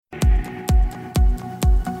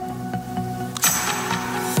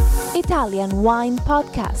Italian Wine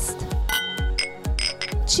Podcast.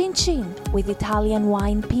 Chin Chin with Italian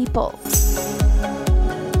wine people.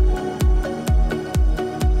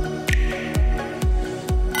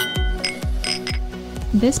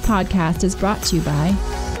 This podcast is brought to you by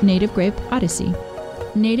Native Grape Odyssey.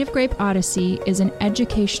 Native Grape Odyssey is an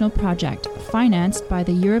educational project financed by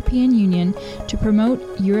the European Union to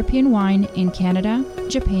promote European wine in Canada,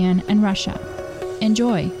 Japan, and Russia.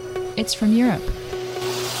 Enjoy. It's from Europe.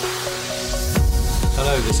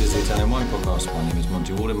 Hello, this is the Italian Wine Podcast. My name is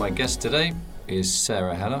Monty Waldin. My guest today is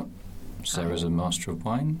Sarah Heller. Sarah's a Master of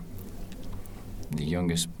Wine, the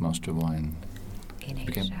youngest Master of Wine in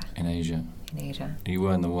Asia. In Asia. In Asia. You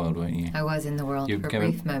were in the world, weren't you? I was in the world for a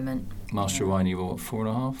brief moment. Master of Wine, you were what,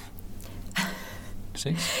 4.5?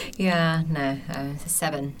 6? Yeah, no,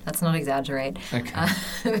 7. Let's not exaggerate. Okay.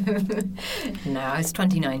 No, I was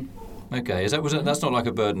 29. Okay, that's not like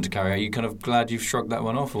a burden to carry. Are you kind of glad you've shrugged that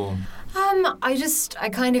one off, or? I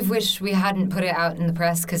kind of wish we hadn't put it out in the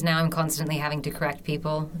press because now I'm constantly having to correct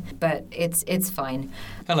people, but it's fine.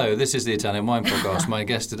 Hello, this is the Italian Wine Podcast. My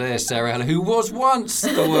guest today is Sarah Heller, who was once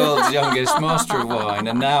the world's youngest Master of Wine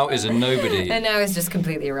and now is a nobody. And now it's just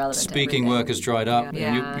completely irrelevant. Speaking work has dried up.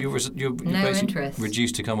 Yeah. You're no basically interest.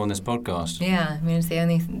 Reduced to come on this podcast. Yeah, I mean, it's the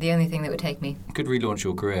only thing that would take me. Could relaunch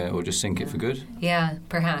your career or just sink it for good. Yeah,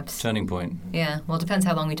 perhaps. Turning point. Yeah, well, it depends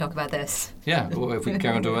how long we talk about this. Yeah, well, if we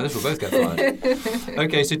carry on talking about this, we'll both get fired.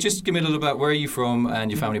 Okay, so just give me a little about where are you from and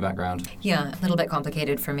your family background. Yeah, a little bit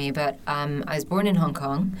complicated for me, but I was born in Hong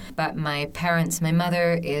Kong, but my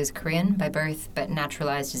mother is Korean by birth, but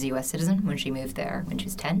naturalized as a U.S. citizen when she moved there when she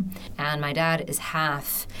was 10. And my dad is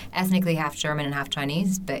ethnically half German and half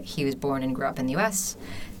Chinese, but he was born and grew up in the U.S.,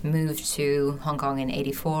 moved to Hong Kong in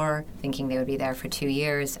 1984, thinking they would be there for 2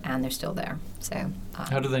 years, and they're still there. So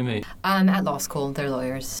how did they meet? At law school. They're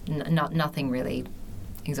lawyers. Nothing really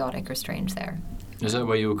exotic or strange there. Is that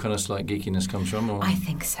where your kind of like geekiness comes from? Or? I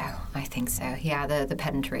think so. Yeah, the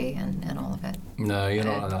pedantry and all of it. No, you're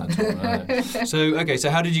not like that at all. No. So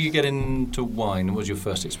how did you get into wine? What was your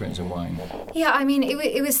first experience in wine? Yeah, I mean,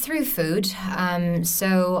 it was through food.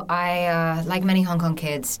 So I, like many Hong Kong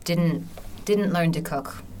kids, didn't learn to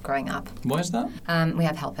cook growing up. Why is that? We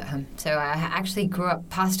have help at home. So I actually grew up,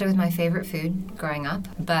 pasta was my favorite food growing up,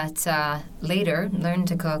 but later learned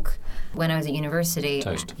to cook when I was at university.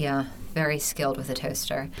 Toast. Yeah, very skilled with a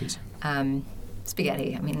toaster. Pizza.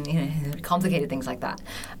 Spaghetti, complicated things like that.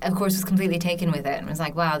 Of course, was completely taken with it and was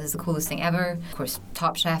like, wow, this is the coolest thing ever. Of course,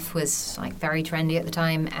 Top Chef was like very trendy at the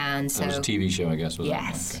time, and so... It was a TV show, I guess, wasn't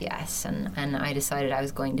it? Yes, and I decided I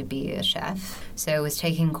was going to be a chef. So I was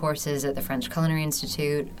taking courses at the French Culinary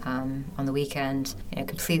Institute on the weekend,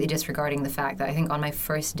 completely disregarding the fact that I think on my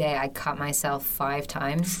first day I cut myself 5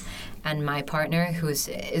 times. And my partner, who was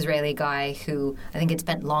an Israeli guy who I think had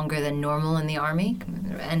spent longer than normal in the army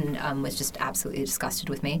and was just absolutely disgusted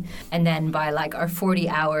with me. And then by like our 40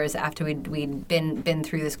 hours after we'd been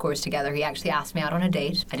through this course together, he actually asked me out on a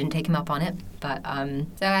date. I didn't take him up on it, but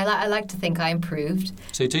so I like to think I improved.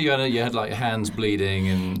 So you had like hands bleeding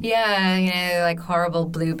and... Yeah, like horrible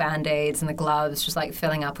blue Band-Aids and the gloves just like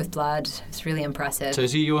filling up with blood. It's really impressive. So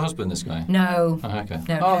is he your husband, this guy? No. Oh, okay.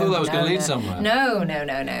 No, I thought that was going to lead somewhere. No,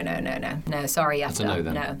 sorry, yes. That's a no,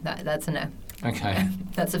 then. No, that's a no. Okay.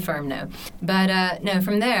 That's a firm no. But no,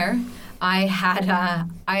 from there, I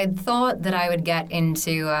had thought that I would get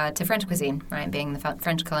into to French cuisine, right? Being the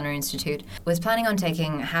French Culinary Institute, was planning on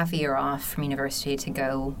taking half a year off from university to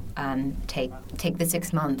go take the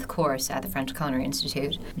 6-month course at the French Culinary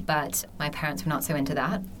Institute. But my parents were not so into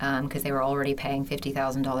that because they were already paying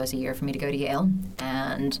 $50,000 a year for me to go to Yale,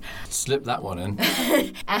 and slip that one in.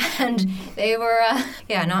 And they were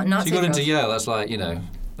not. So you got into Yale. That's like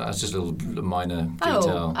that's just a little minor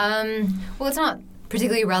detail. Well, it's not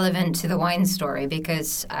particularly relevant to the wine story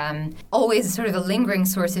because always sort of a lingering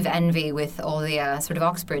source of envy with all the sort of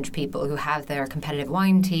Oxbridge people who have their competitive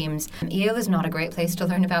wine teams. Yale is not a great place to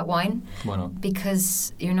learn about wine. Why not?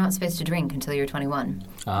 Because you're not supposed to drink until you're 21.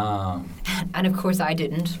 Ah. And of course I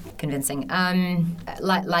didn't. Convincing.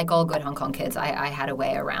 Like all good Hong Kong kids, I had a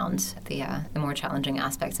way around the more challenging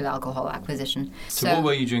aspects of alcohol acquisition. So what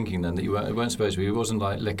were you drinking then that you weren't supposed to be? It wasn't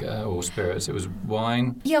like liquor or spirits, it was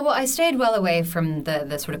wine? Yeah, well, I stayed well away from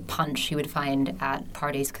the sort of punch you would find at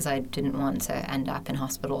parties because I didn't want to end up in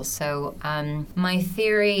hospitals. So my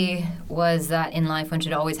theory was that in life one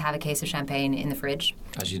should always have a case of champagne in the fridge.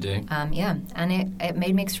 As you do. Yeah, and it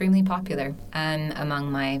made me extremely popular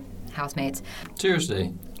among my housemates.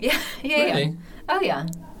 Seriously? Yeah. Really? Oh, yeah.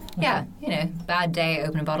 Yeah, bad day,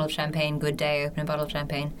 open a bottle of champagne. Good day, open a bottle of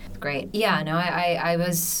champagne. Great. Yeah, no, I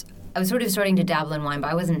was I was sort of starting to dabble in wine,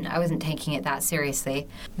 but I wasn't taking it that seriously.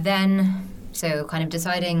 Then, so kind of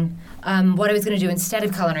deciding what I was going to do instead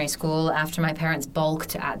of culinary school after my parents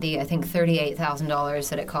balked at the, I think, $38,000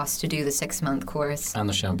 that it cost to do the 6-month course. And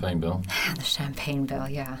the champagne bill. And the champagne bill,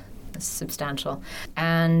 yeah. It's substantial.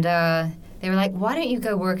 And they were like, why don't you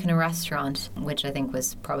go work in a restaurant? Which I think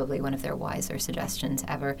was probably one of their wiser suggestions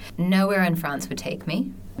ever. Nowhere in France would take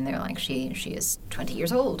me. And they were like, she is 20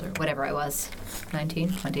 years old, or whatever I was,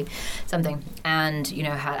 19, 20, something. And, you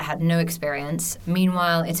know, had no experience.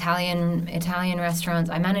 Meanwhile, Italian restaurants,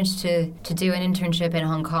 I managed to do an internship in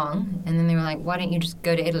Hong Kong. And then they were like, why don't you just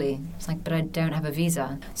go to Italy? It's like, but I don't have a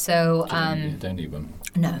visa. So, you don't need one.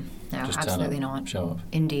 No, just absolutely turn up, not. Show up.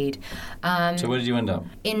 Indeed. So where did you end up?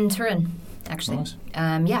 In Turin, actually. Nice.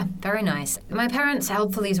 Yeah, very nice. My parents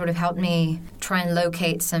helpfully sort of helped me try and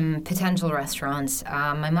locate some potential restaurants.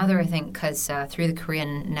 My mother, I think, because through the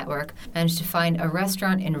Korean network, managed to find a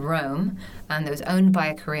restaurant in Rome that was owned by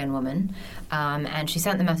a Korean woman. And she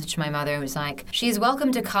sent the message to my mother and was like, she is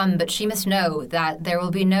welcome to come, but she must know that there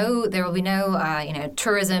will be no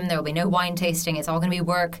tourism, there will be no wine tasting, it's all going to be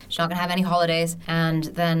work, she's not going to have any holidays. And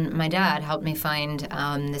then my dad helped me find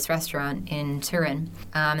this restaurant in Turin.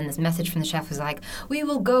 And this message from the chef was like, we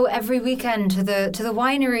will go every weekend to the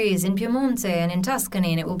wineries in Piemonte and in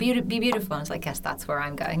Tuscany, and it will be beautiful. And I was like, yes, that's where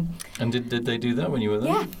I'm going. And did they do that when you were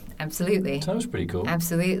there? Yeah, absolutely. So that was pretty cool.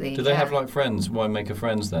 Absolutely. Did they have like friends, winemaker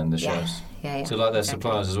friends then, the chefs? Yeah. So like their exactly.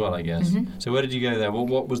 suppliers as well, I guess. Mm-hmm. So where did you go there?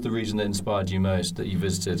 What was the region that inspired you most that you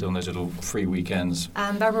visited on those little free weekends?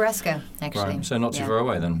 Barbaresco, actually. Right. So not too far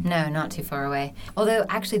away then? No, not too far away. Although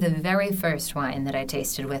actually the very first wine that I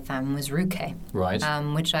tasted with them was Ruquet. Right.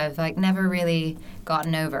 Which I've never really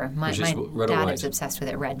gotten over. My red or dad white? is obsessed with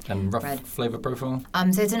it, red. And rough red. flavour profile?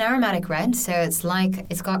 So it's an aromatic red, so it's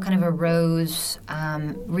got kind of a rose,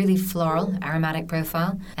 really floral aromatic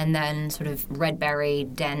profile, and then sort of red berry,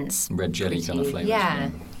 dense, red jelly pretty, kind of flavours.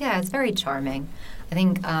 Yeah, it's very charming. I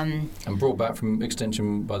think. And brought back from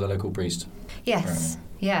extension by the local priest. Yes,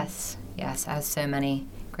 as so many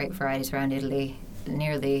great varieties around Italy.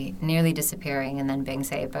 Nearly disappearing and then being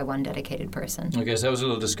saved by one dedicated person. Okay, so that was a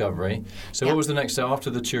little discovery. So what was the next step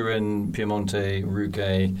after the Turin, Piemonte,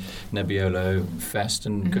 Ruquet, Nebbiolo Fest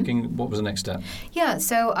and cooking? What was the next step? Yeah,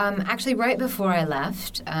 so actually right before I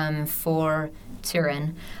left for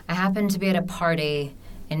Turin, I happened to be at a party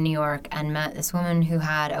in New York and met this woman who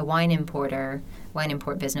had a wine import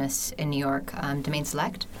business in New York, Domain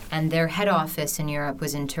Select, and their head office in Europe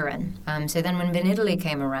was in Turin. So then when Vinitaly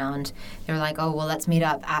came around, they were like, oh, well, let's meet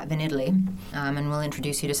up at Vinitaly, and we'll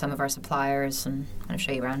introduce you to some of our suppliers and kind of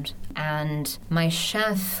show you around. And my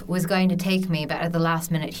chef was going to take me, but at the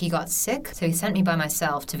last minute he got sick, so he sent me by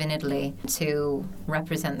myself to Vinitaly to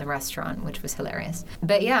represent the restaurant, which was hilarious.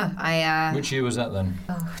 But yeah, I... Which year was that then?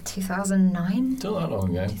 2009? Still that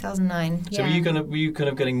long ago. 2009, So were you kind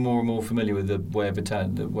of getting more and more familiar with the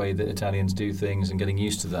way that Italians do things and getting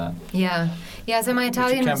used to that? Yeah. So my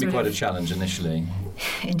Italian can be quite a challenge initially.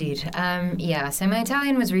 Indeed. So my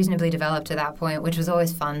Italian was reasonably developed at that point, which was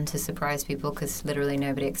always fun to surprise people because literally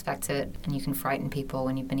nobody expects it, and you can frighten people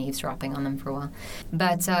when you've been eavesdropping on them for a while.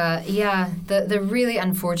 But the really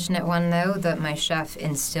unfortunate one though that my chef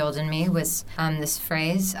instilled in me was this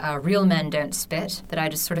phrase, "real men don't spit," that I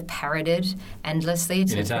just sort of parroted endlessly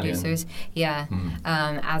to producers. Yeah.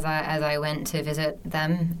 As I went to visit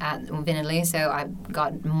them at Vinitaly, so I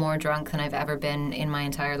got more drunk than I've ever been in my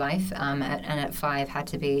entire life, and at 5 had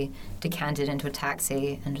to be decanted into a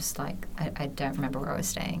taxi and just I don't remember where I was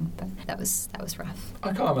staying, but that was rough.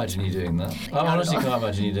 I can't imagine you doing that. I honestly can't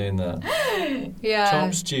imagine you doing that. Yeah.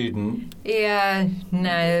 Top student. Yeah.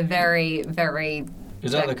 No, very, very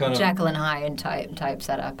Is that the kind of Jekyll and Hyde type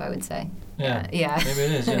setup, I would say. Yeah. Maybe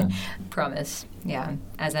it is, yeah. Promise. Yeah.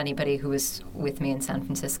 As anybody who was with me in San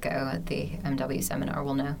Francisco at the MW seminar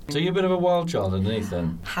will know. So you're a bit of a wild child underneath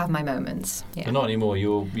then? Have my moments. Yeah. But not anymore.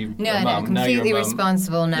 You're a mum. Completely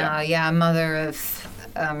responsible now. Yeah, mother of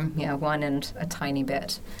one and a tiny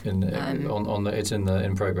bit. It's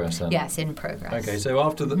in progress then. Yes, in progress. Okay, so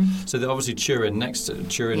after obviously Turin,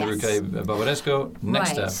 Ruquet, Barbaresco,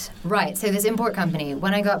 next step. Right. So this import company.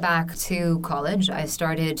 When I got back to college, I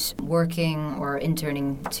started working or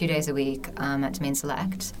interning 2 days a week at Domain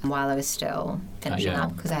Select while I was still finishing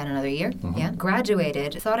up because I had another year. Mm-hmm. Yeah.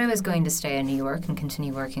 Graduated. Thought I was going to stay in New York and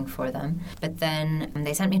continue working for them, but then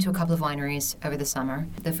they sent me to a couple of wineries over the summer.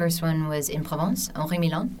 The first one was in Provence, Henri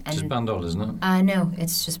Milan. And Just Bandol, isn't it? No,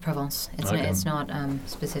 it's just Provence. It's not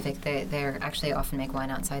specific. They actually often make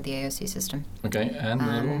wine outside the AOC system. Okay,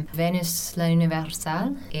 and Venus La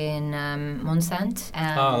Universale in Montsant.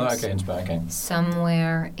 Okay, in Spain, okay.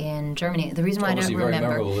 Somewhere in Germany. The reason why Obviously I don't remember...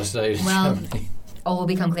 very memorable this stage. Well, will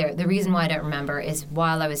become clear. The reason why I don't remember is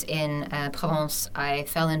while I was in Provence, I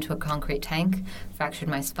fell into a concrete tank, fractured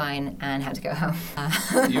my spine, and had to go home.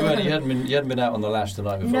 You hadn't been out on the lash the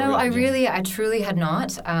night before? No, I truly had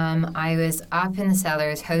not. I was up in the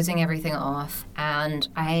cellars, hosing everything off, and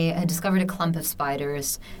I had discovered a clump of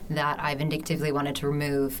spiders that I vindictively wanted to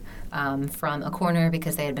remove from a corner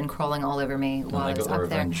because they had been crawling all over me while I was up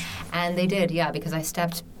there. And they did, yeah, because I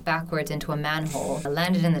stepped backwards into a manhole,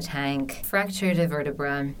 landed in the tank, fractured a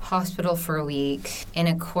vertebra, hospital for a week, in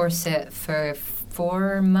a corset for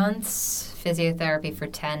 4 months, physiotherapy for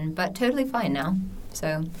 10, but totally fine now.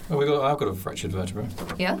 So. Well, I've got a fractured vertebra.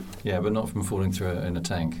 Yeah. Yeah, but not from falling through in a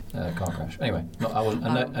tank, car crash. Anyway, I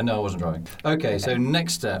wasn't driving. Okay, so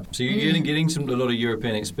next step. So you're getting a lot of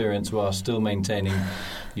European experience while still maintaining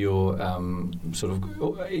your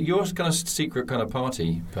you're kind of secret kind of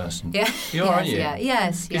party person. Yeah. You are, aren't you? Yeah.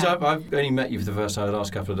 Yes. Because I've only met you for the first time the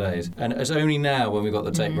last couple of days, and it's only now when we got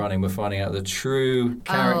the tape running we're finding out the true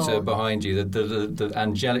character behind you, the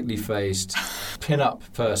angelically faced pin-up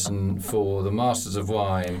person for the Masters of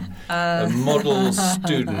Wine, a model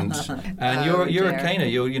student, and you're a caner.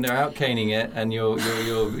 You're out caning it, and you're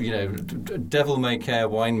devil may care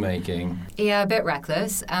winemaking. Yeah, a bit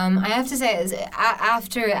reckless. I have to say,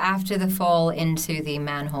 after the fall into the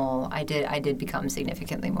manhole, I did become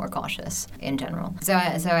significantly more cautious in general. So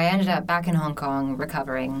I ended up back in Hong Kong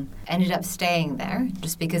recovering. Ended up staying there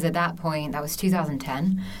just because at that point, that was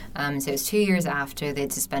 2010. So it was 2 years after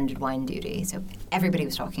they'd suspended wine duty. So everybody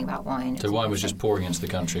was talking about wine. So wine was just pouring into the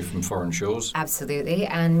country from foreign shores? Absolutely.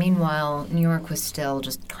 And meanwhile, New York was still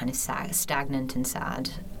just kind of stagnant and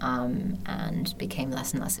sad, and became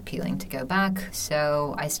less and less appealing to go back.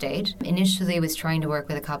 So I stayed. Initially was trying to work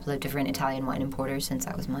with a couple of different Italian wine importers since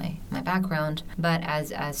that was my background. But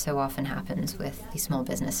as so often happens with these small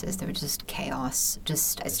businesses, there was just chaos.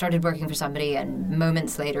 I started working for somebody and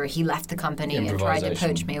moments later he left the company and tried to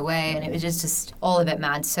poach me away, and it was just all a bit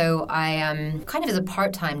mad. So I kind of as a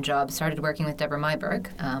part-time job started working with Debra Meiburg,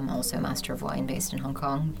 also Master of Wine based in Hong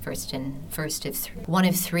Kong, one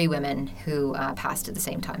of three women who passed at the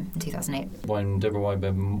same time in 2008. Debra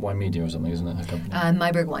Meiburg Wine Media or something, isn't it, her company?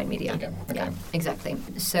 Meiburg Wine Media. Okay. Yeah, exactly.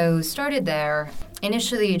 So started there.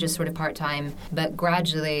 Initially just sort of part-time, but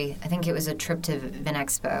gradually, I think it was a trip to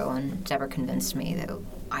Vinexpo, and Debra convinced me that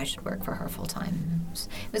I should work for her full-time. It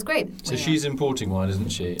was great. So she's importing wine, isn't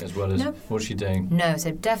she, as well as... No. What's she doing? No,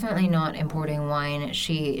 so definitely not importing wine.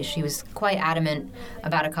 She was quite adamant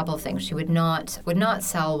about a couple of things. She would not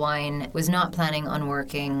sell wine, was not planning on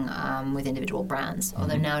working with individual brands,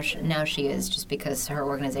 although now she is, just because her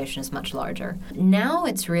organization is much larger. Now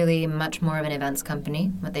it's really much more of an events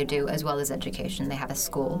company, what they do, as well as education. They have a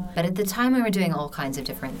school. But at the time we were doing all kinds of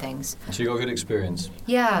different things. So you got good experience?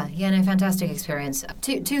 Yeah, fantastic experience.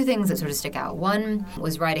 Two things that sort of stick out. One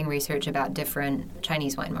was writing research about different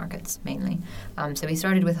Chinese wine markets, mainly. So we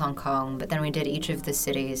started with Hong Kong, but then we did each of the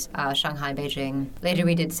cities, Shanghai, Beijing. Later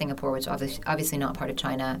we did Singapore, which obviously not part of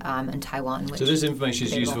China, and Taiwan. So this information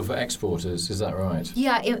is useful for exporters, is that right?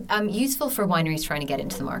 Yeah, useful for wineries trying to get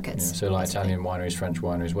into the markets. Yeah, so like Italian wineries, French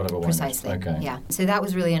wineries, whatever wineries. Precisely, okay. Yeah. So that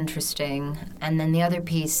was really interesting. And then the other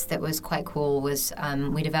piece that was quite cool was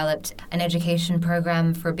we developed an education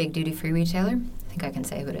program for a big duty-free retailer. I think I can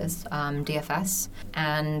say who it is, DFS.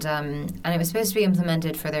 And it was supposed to be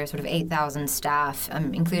implemented for their sort of 8,000 staff,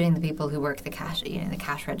 including the people who work the cash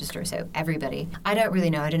register, so everybody. I don't really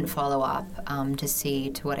know. I didn't follow up to see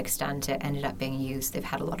to what extent it ended up being used. They've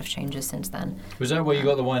had a lot of changes since then. Was that where you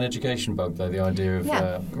got the wine education bug, though, the idea of...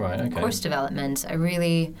 Yeah. Right, okay. Course development. I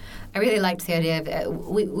really liked the idea of...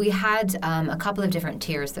 We had a couple of different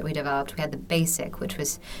tiers that we developed. We had the basic, which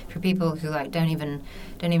was for people who don't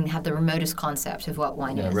even have the remotest concept of what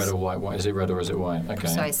wine is. Red or white wine. Is it red or is it white? Okay.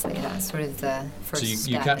 Precisely. That's sort of the first step. So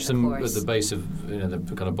you catch them at the base of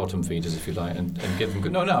the kind of bottom feeders, if you like, and give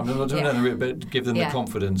them... I'm not doing that, but give them the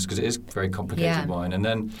confidence, because it is very complicated wine. And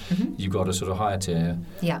then you've got a sort of higher tier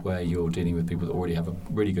where you're dealing with people that already have a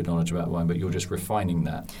really good knowledge about wine, but you're just refining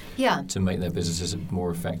that to make their businesses more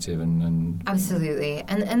effective and... Absolutely.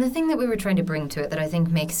 And the thing that we were trying to bring to it that I think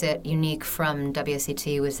makes it unique from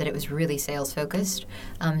WSET was that it was really sales focused.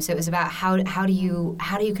 So it was about how do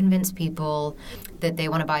do you convince people that they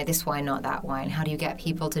want to buy this wine, not that wine? How do you get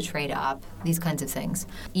people to trade up? These kinds of things.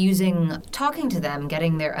 Talking to them,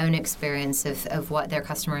 getting their own experience of what their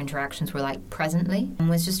customer interactions were like presently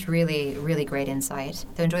was just really, really great insight. So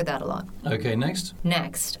I enjoyed that a lot. Okay, next,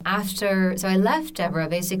 so I left Debra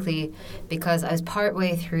basically because I was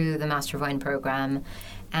partway through the Master of Wine program,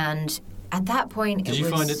 and at that point Did you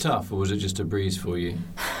find it tough, or was it just a breeze for you?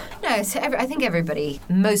 No, so I think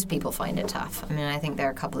most people find it tough. I mean, I think there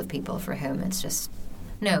are a couple of people for whom it's just...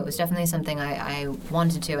 No, it was definitely something I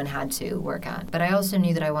wanted to and had to work at. But I also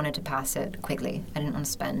knew that I wanted to pass it quickly. I didn't want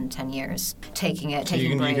to spend 10 years taking breaks. You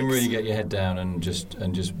can really get your head down and just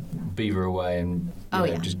beaver away and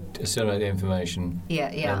just assimilate the information.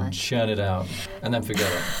 And churn it out and then forget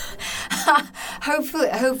it.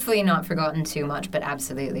 Hopefully not forgotten too much, but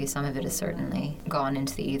absolutely some of it has certainly gone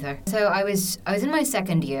into the ether. So I was in my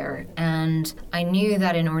second year, and I knew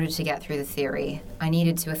that in order to get through the theory, I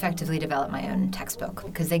needed to effectively develop my own textbook,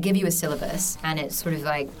 because they give you a syllabus, and it's sort of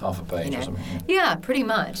like half a page or something. Yeah, pretty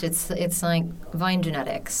much. It's like vine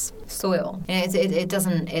genetics, soil.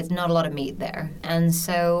 It's not a lot of meat there. And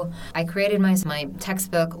so I created my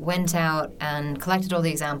textbook, went out and collected all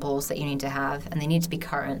the examples that you need to have, and they need to be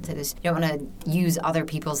current. So you don't want to use other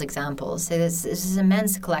people's examples. So this is an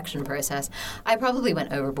immense collection process. I probably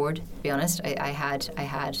went overboard, to be honest. I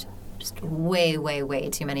had just way, way, way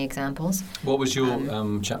too many examples. What was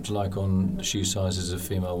your chapter like on shoe sizes of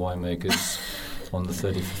female winemakers on the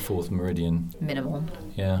 34th meridian? Minimal.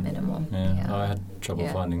 Yeah. Minimal. Yeah. I had trouble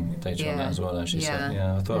finding data on that as well, actually. Yeah.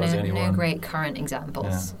 So, I thought I was the only one. No great current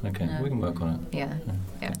examples. Yeah. Okay. We can work on it. Yeah.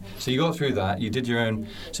 So you got through that. You did your own.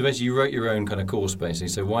 So basically, you wrote your own kind of course, basically.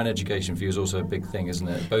 So wine education for you is also a big thing, isn't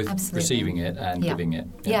it? Both receiving it and giving it.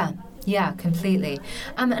 Yeah, completely.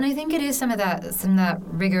 And I think it is some of that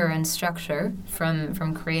rigor and structure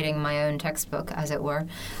from creating my own textbook, as it were,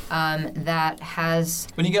 that has...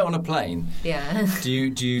 When you get on a plane, do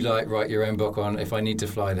you like write your own book on if I need to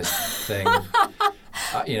fly this thing?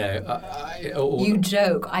 You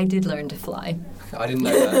joke. I did learn to fly. I didn't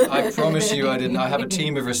know that. I promise you I didn't. I have a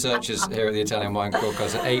team of researchers here at the Italian Wine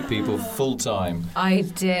Podcast, 8 people full-time. I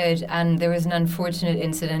did, and there was an unfortunate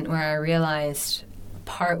incident where I realized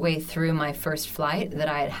partway through my first flight that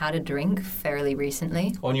I had a drink fairly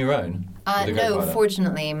recently. On your own? No,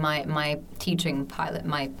 fortunately, my teaching pilot,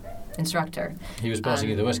 my instructor. He was passing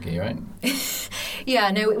you the whiskey, right?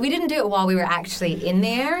 Yeah, no, we didn't do it while we were actually in the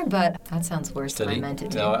air, but that sounds worse than I meant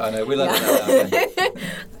it to. No, I know. We'll edit that out.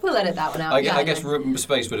 We'll edit that one out. I guess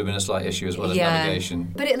space would have been a slight issue as well as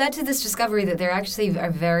navigation. But it led to this discovery that there actually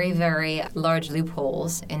are very, very large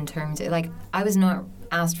loopholes in terms of, I was not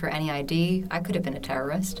asked for any ID. I could have been a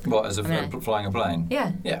terrorist. What, as flying a plane?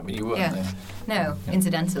 Yeah. Yeah, but you weren't. Yeah. No,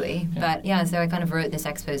 incidentally. Yeah. But so I kind of wrote this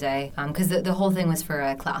expose because the whole thing was for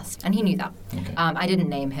a class, and he knew that. Okay. I didn't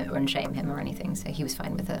name him or shame him or anything, so he was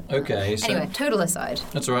fine with it. Okay. Anyway, total aside.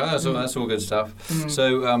 That's all right. That's all good stuff.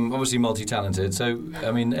 So obviously multi-talented. So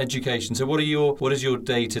I mean, education. So what is your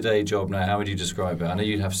day-to-day job now? How would you describe it? I know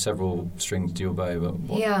you'd have several strings to your bow, but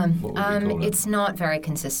what would we call it? It's not very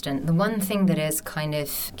consistent. The one thing that is kind of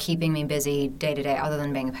keeping me busy day to day, other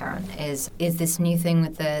than being a parent, is this new thing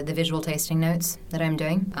with the visual tasting notes that I'm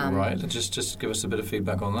doing. Right. Just give us a bit of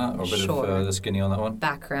feedback on that, or a bit of the skinny on that one.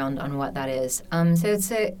 Background on what that is.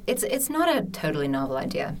 So it's not a totally novel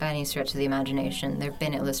idea by any stretch of the imagination. There have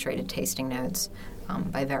been illustrated tasting notes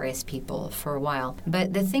by various people for a while.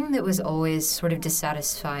 But the thing that was always sort of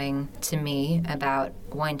dissatisfying to me about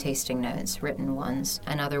wine tasting notes, written ones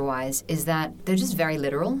and otherwise, is that they're just very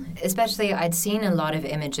literal. Especially I'd seen a lot of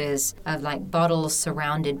images of bottles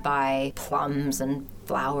surrounded by plums and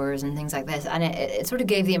flowers and things like this, and it sort of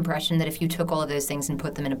gave the impression that if you took all of those things and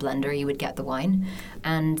put them in a blender, you would get the wine,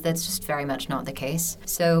 and that's just very much not the case.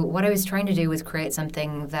 So what I was trying to do was create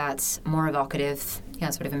something that's more evocative,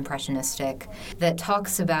 sort of impressionistic, that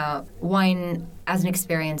talks about wine as an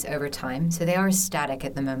experience over time. So they are static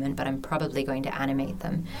at the moment, but I'm probably going to animate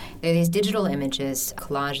them. They're these digital images,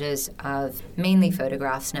 collages of mainly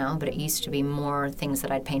photographs now, but it used to be more things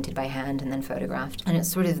that I'd painted by hand and then photographed. And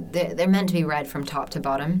it's sort of, they're meant to be read from top to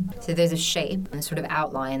bottom. So there's a shape and a sort of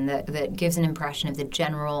outline that gives an impression of the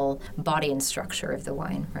general body and structure of the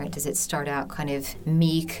wine, right? Does it start out kind of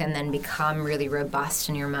meek and then become really robust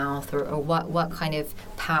in your mouth, or what kind of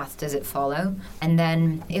of path does it follow. And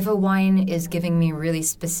then if a wine is giving me really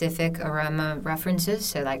specific aroma references,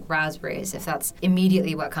 so like raspberries, if that's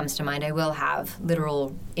immediately what comes to mind, I will have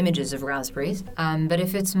literal images of raspberries. But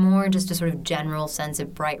if it's more just a sort of general sense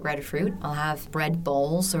of bright red fruit, I'll have bread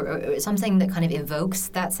bowls or something that kind of evokes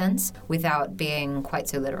that sense without being quite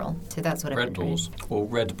so literal. So that's what Red Bulls or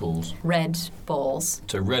Red Bulls? Red Bulls.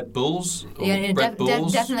 So Red Bulls or Yeah, Red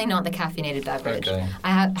Bulls? Definitely not the caffeinated beverage. Okay. I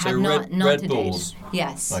have So not red to Bulls? date.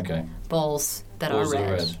 Yes. Okay. Bowls that Balls are that red.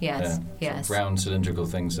 are red. Yes. Yeah. Yes. Round cylindrical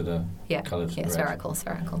things that are coloured red.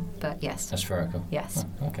 Spherical. But yes. That's spherical. Yes.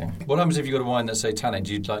 Oh, okay. What happens if you've got a wine that's, say, tannic?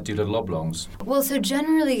 Do you do the oblongs? Well, so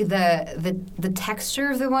generally the texture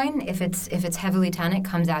of the wine, if it's heavily tannic,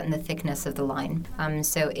 comes out in the thickness of the line.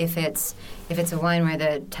 So if it's a wine where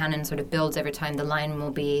the tannin sort of builds over time, the line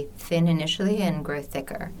will be thin initially and grow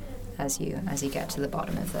thicker as you get to the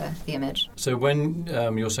bottom of the image. So when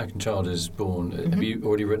your second child is born, have you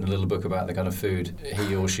already written a little book about the kind of food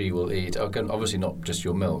he or she will eat? Obviously not just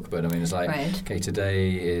your milk, but I mean it's like, okay,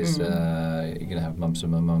 today is you're going to have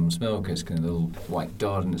mum's milk. It's going to be a little white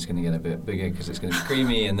dot and it's going to get a bit bigger because it's going to be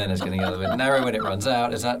creamy, and then it's going to get a bit narrow when it runs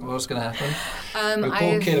out. Is that what's going to happen? The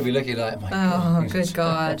poor kid will be looking like, oh good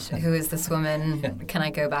God, who is this woman? Yeah. Can I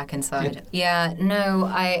go back inside? Yeah, no,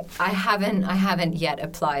 I haven't yet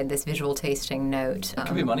applied this visual tasting note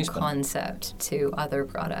concept to other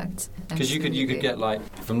products. Because you could get like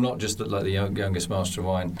from not just the youngest master of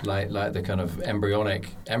wine, like the kind of embryo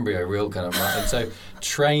real kind of wine, and so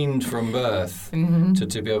trained from birth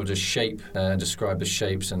to be able to shape, describe the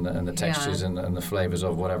shapes and the textures and the flavours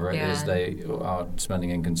of whatever it is they are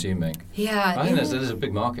smelling and consuming. Yeah, I think there's a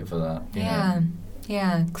big market for that. Yeah.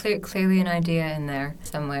 Yeah, clearly an idea in there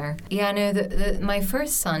somewhere. Yeah, no, my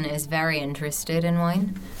first son is very interested in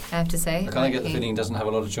wine, I have to say. I kind of get the feeling he doesn't have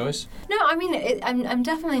a lot of choice. No, I mean, I'm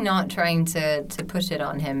definitely not trying to push it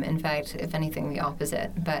on him. In fact, if anything, the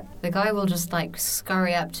opposite. But the guy will just, like,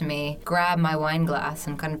 scurry up to me, grab my wine glass,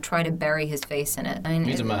 and kind of try to bury his face in it. I mean,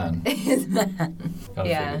 he's a man. He's a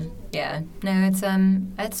man. Yeah. No,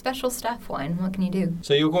 it's special stuff wine. What can you do?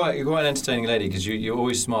 So you're quite an entertaining lady because you're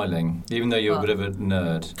always smiling, even though you're a bit of a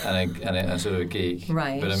nerd and a sort of a geek.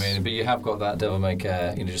 Right. But you have got that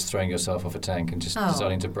devil-may-care, just throwing yourself off a tank and just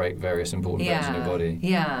deciding to break various important bones in your body.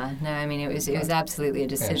 Yeah. No, I mean it was absolutely a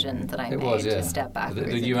decision that I made to step back.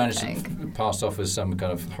 You managed to pass off as some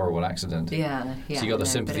kind of horrible accident. Yeah. So you got the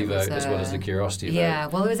sympathy vote as well as the curiosity vote. Yeah.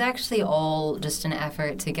 Well, it was actually all just an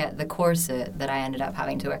effort to get the corset that I ended up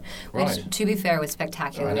having to wear. Which, to be fair, was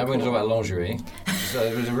spectacular. Right, now we're going to talk about lingerie. So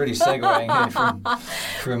it was a really segueing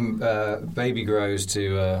from baby grows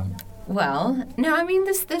to... Well, no, I mean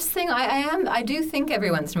this thing. I do think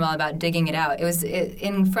every once in a while about digging it out.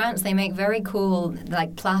 In France they make very cool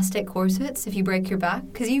like plastic corsets if you break your back,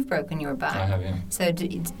 because you've broken your back. I have, yeah. So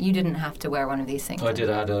you didn't have to wear one of these things. I did.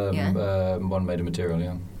 I had one made of material,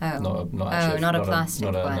 yeah. Oh. Not a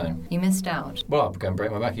plastic one. No. You missed out. Well, I'll go and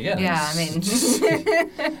break my back again. Yeah, I mean... and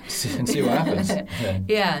see what happens.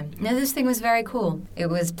 Yeah. No, this thing was very cool. It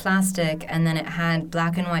was plastic, and then it had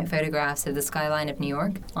black and white photographs of the skyline of New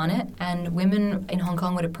York on it. And women in Hong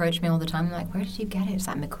Kong would approach me all the time, like, where did you get it? Is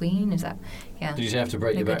that McQueen? Is that... Yeah. Did you have to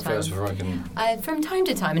break your back first before I can... From time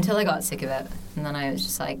to time, until I got sick of it. And then I was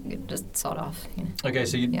just like, just sod off. Okay,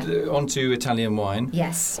 so on to Italian wine.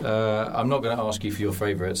 Yes. I'm not going to ask you for your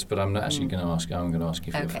favourites, but I'm actually going to ask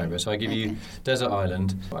you for your favourites. So I give you Desert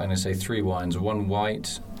Island. I'm going to say 3 wines, 1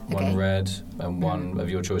 white, 1 red, and 1 of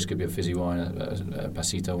your choice could be a fizzy wine, a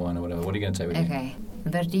passito wine or whatever. What are you going to take with you? Okay.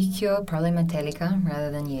 Verdicchio, probably Metallica rather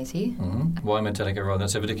than Chiesi. Why Metallica rather than...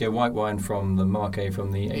 So Verdicchio, white wine from the Marche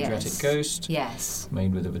from the Adriatic coast. Yes.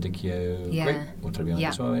 Made with a Verdicchio grape or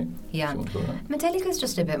Trebbiano Suave. Yeah. Metallica is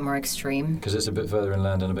just a bit more extreme. Because it's a bit further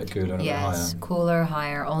inland and a bit cooler and a bit higher. Yes, cooler,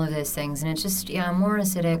 higher, all of those things. And it's just, more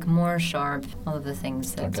acidic, more sharp, all of the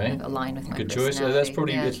things that sort of align with my Good choice. That's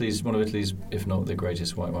probably one of Italy's, if not the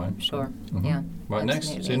greatest white wine. Sure, yeah. Right,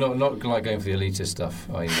 absolutely. Next. So you're not like going for the elitist stuff,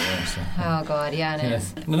 are you? Oh, God, yeah, no.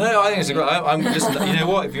 No, I think it's a great... Listen, you know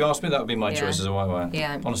what? If you asked me, that would be my choice as a white wine.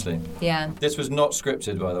 Yeah. Honestly. Yeah. This was not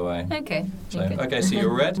scripted, by the way. Okay. So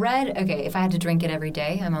you're red? Red, okay. If I had to drink it every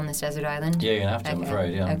day, I'm on this desert island. Yeah, you're going to have to, I'm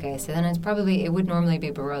afraid, yeah. Okay, so then it would normally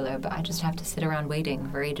be Barolo, but I just have to sit around waiting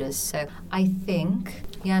for ages. So I think,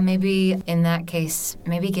 maybe in that case,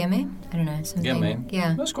 maybe Gimme? I don't know, something. Gimme?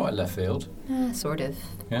 Yeah. That's quite left field. Sort of.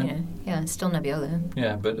 Yeah? Yeah, still Nebbiolo.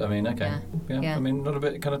 Yeah, but I mean, okay. Yeah. I mean, not a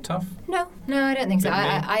bit kind of tough? No, I don't think think so.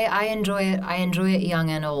 I enjoy it. I enjoy it young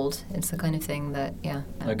and old. It's the kind of thing that,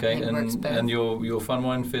 Okay, and your fun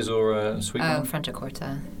wine, fizz or sweet wine? Oh,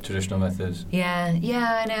 Franciacorta. Traditional methods. Yeah,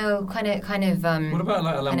 I know. Kind of. What about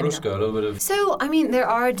like a Lambrusco? A little bit of. So, I mean, there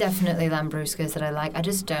are definitely Lambruscas that I like. I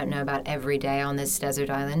just don't know about every day on this desert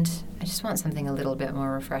island. I just want something a little bit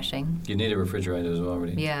more refreshing. You need a refrigerator as well,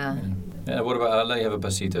 really. Yeah. What about, I'll let you have a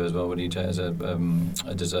pasito as well. What do you take as a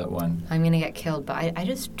dessert wine? I'm going to get killed, but I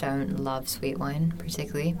just don't love sweet wine,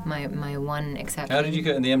 particularly. My one exception. How did you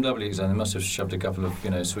get in the MW exam? They must have shoved a couple of,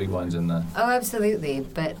 sweet wines in there. Oh, absolutely,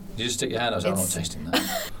 but... You just stick your hand out, I'm not tasting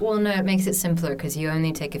that. Well, no, it makes it simpler because you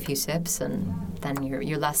only take a few sips and then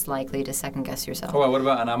you're less likely to second-guess yourself. Oh, well, what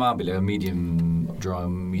about an amabile, a medium dry,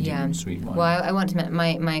 medium sweet wine? Well, I want to...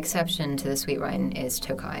 My exception to the sweet wine is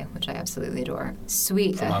Tokai, which I absolutely adore.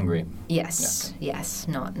 Sweet... From Hungary? Yes,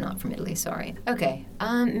 not from Italy, sorry. Okay,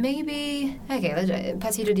 maybe... Okay,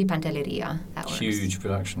 Pasito di Pantelleria, that works. Huge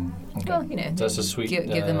production. Okay. Well, That's a sweet... Give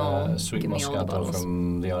them all. Sweet give Moscato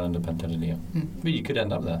from the island of Pantelleria. But you could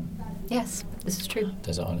end up there. Yes, this is true.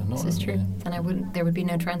 Desert island, This is true. And there would be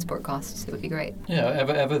no transport costs. It would be great. Yeah,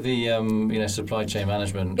 ever the supply chain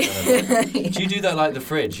management. Do you do that like the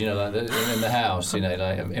fridge? Like in the house.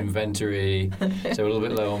 Like inventory. So a little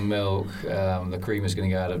bit low on milk. The cream is going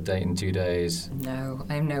to go out of date in 2 days. No,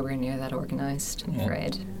 I'm nowhere near that organised. I'm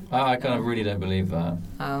afraid. I kind of really don't believe that.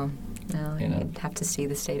 Oh, no. You'd have to see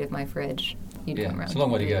the state of my fridge. It's a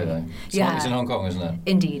long way to go, though. It's in Hong Kong, isn't it?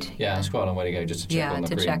 Indeed. Yeah, it's quite a long way to go just to check on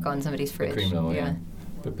the cream. check on somebody's fridge. The cream level,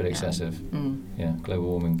 a bit excessive. Yeah, global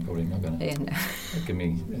warming probably not going to give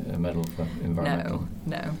me a medal for environmental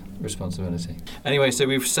responsibility. Anyway, so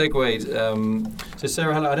we've segued. So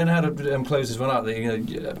Sarah, I don't know how to close this one up.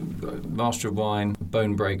 Master of Wine,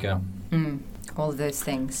 Bone Breaker. All of those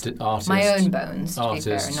things. Artist. My own bones, artist,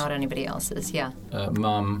 to be fair, not anybody else's,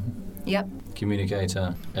 Mum. Yep.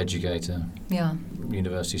 Communicator, educator. Yeah.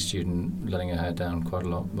 University student, letting her hair down quite a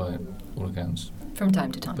lot by all accounts. From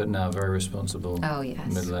time to time. But now very responsible. Oh,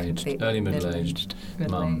 yes. Middle-aged. Early middle-aged.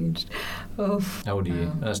 Middle-aged. Oh. How old are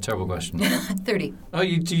you? That's a terrible question. 30. Oh,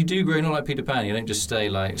 you do grow not like Peter Pan. You don't just stay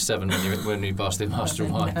like 7 when you pass the Master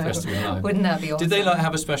of Wine rest of your life. Wouldn't that be awesome? Did they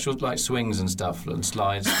have a special swings and stuff and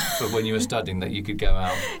slides for when you were studying that you could go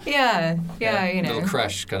out? Yeah, little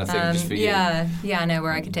creche kind of thing just for you. Yeah,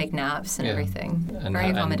 where I could take naps and everything. And very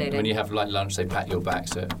accommodating. And when you have lunch, they pat your back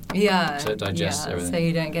so it digests everything. So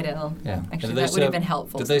you don't get ill. Yeah. Actually, that would have been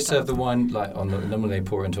helpful. Did they serve the wine normally they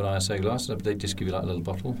pour it into an ISO glass? Or did they just give you a little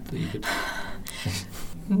bottle that you could?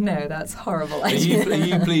 No, that's horrible. Are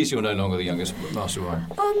you pleased you're no longer the youngest Master of Wine?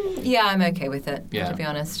 Yeah, I'm okay with it. Yeah. To be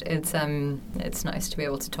honest, it's nice to be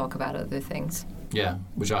able to talk about other things. Yeah,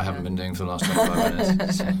 which I haven't been doing for the last 25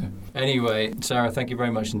 minutes. So. Anyway, Sarah, thank you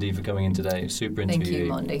very much indeed for coming in today. Super interview. Thank you,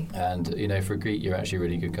 Monty. And, for Greek, you're actually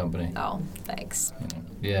really good company. Oh, thanks.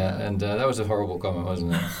 Yeah, and that was a horrible comment,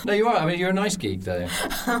 wasn't it? No, you are. I mean, you're a nice geek, though.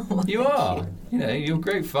 You are. You're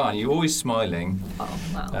great fun. You're always smiling. Oh,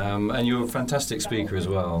 wow. And you're a fantastic speaker as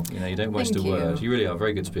well. You don't waste a word. You really are a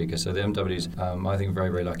very good speaker. So the MW's, I think, very,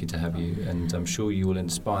 very lucky to have you. And I'm sure you will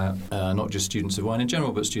inspire not just students of wine in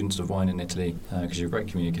general, but students of wine in Italy, because you're a great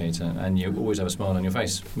communicator and you always have a smile on your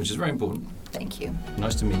face, which is very important. Thank you.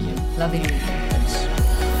 Nice to meet you. Lovely to meet you. Thanks.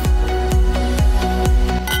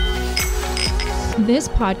 This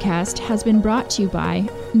podcast has been brought to you by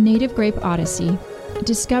Native Grape Odyssey,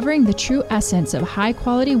 discovering the true essence of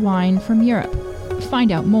high-quality wine from Europe.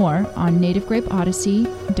 Find out more on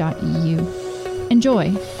nativegrapeodyssey.eu.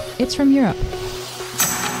 Enjoy. It's from Europe.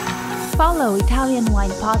 Follow Italian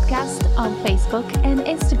Wine Podcast on Facebook and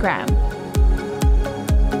Instagram.